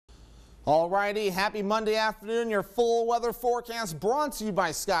Alrighty, happy Monday afternoon. Your full weather forecast brought to you by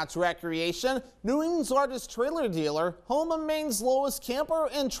Scott's Recreation, New England's largest trailer dealer, home of Maine's lowest camper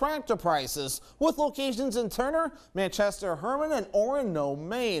and tractor prices, with locations in Turner, Manchester, Herman, and Orono,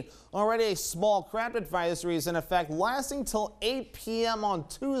 Maine. Already a small craft advisory is in effect, lasting till 8 p.m. on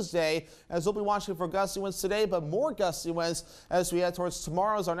Tuesday, as we'll be watching for gusty winds today, but more gusty winds as we head towards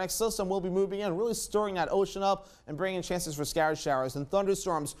tomorrow, as our next system will be moving in, really stirring that ocean up and bringing chances for scattered showers and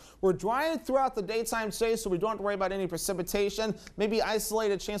thunderstorms. We're dry throughout the daytime today, so we don't have to worry about any precipitation. Maybe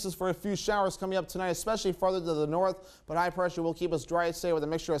isolated chances for a few showers coming up tonight, especially farther to the north, but high pressure will keep us dry today with a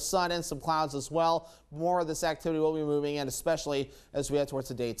mixture of sun and some clouds as well. More of this activity will be moving in, especially as we head towards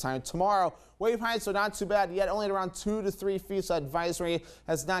the daytime tomorrow. Wave heights are not too bad yet, only at around 2 to 3 feet, so advisory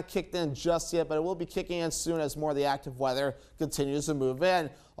has not kicked in just yet, but it will be kicking in soon as more of the active weather continues to move in.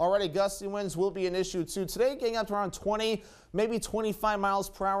 Already gusty winds will be an issue too today, getting up to around 20, maybe 25 miles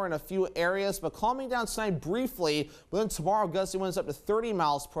per hour in a few areas, but calming down tonight briefly. But then tomorrow, gusty winds up to 30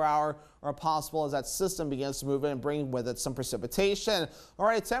 miles per hour are possible as that system begins to move in and bring with it some precipitation. All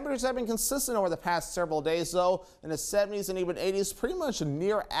right, temperatures have been consistent over the past several days, though, in the 70s and even 80s, pretty much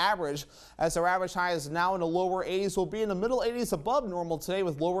near average, as our average high is now in the lower 80s. We'll be in the middle 80s above normal today,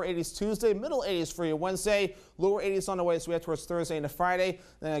 with lower 80s Tuesday, middle 80s for you Wednesday, lower 80s on the way as we head towards Thursday into Friday,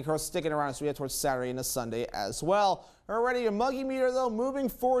 then of course sticking around as we head towards Saturday into Sunday as well. Already a muggy meter, though, moving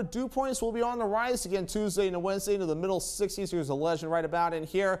forward. Dew points will be on the rise again Tuesday and Wednesday into the middle 60s. Here's a legend right about in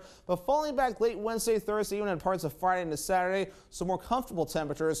here, but falling back late Wednesday, Thursday, even in parts of Friday into Saturday, so more comfortable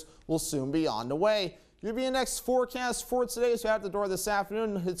temperatures will soon be on the way. Your next forecast for today as you out the door this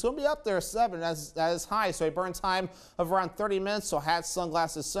afternoon. It's going to be up there 7 as high, so a burn time of around 30 minutes. So hats,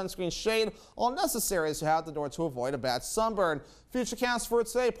 sunglasses, sunscreen, shade, all necessary as you out the door to avoid a bad sunburn. Futurecast for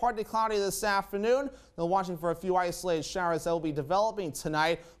today, partly cloudy this afternoon. Then watching for a few isolated showers that will be developing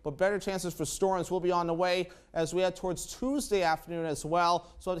tonight, but better chances for storms will be on the way as we head towards Tuesday afternoon as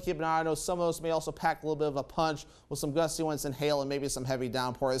well. So to keep an eye on. I know some of those may also pack a little bit of a punch with some gusty winds and hail and maybe some heavy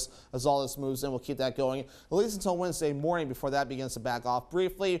downpours as all this moves in. We'll keep that going at least until Wednesday morning before that begins to back off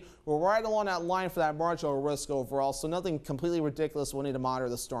briefly. We're right along that line for that marginal risk overall, so nothing completely ridiculous. We'll need to monitor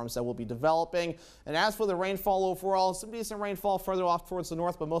the storms that will be developing. And as for the rainfall overall, some decent rainfall further off towards the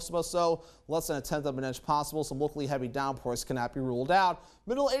north, but most of us so less than 1/10 of an inch possible. Some locally heavy downpours cannot be ruled out.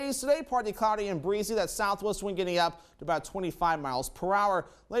 Middle 80s today, partly cloudy and breezy. That southwest wind getting up to about 25 miles per hour.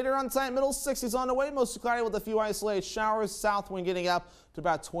 Later on tonight, middle 60s on the way, mostly cloudy with a few isolated showers. South wind getting up to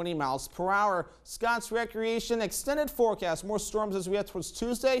about 20 miles per hour. Scott's Recreation extended forecast. More storms as we head towards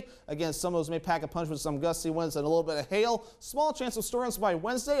Tuesday. Again, some of those may pack a punch with some gusty winds and a little bit of hail. Small chance of storms by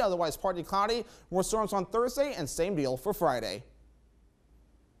Wednesday, otherwise partly cloudy. More storms on Thursday, and same deal for Friday.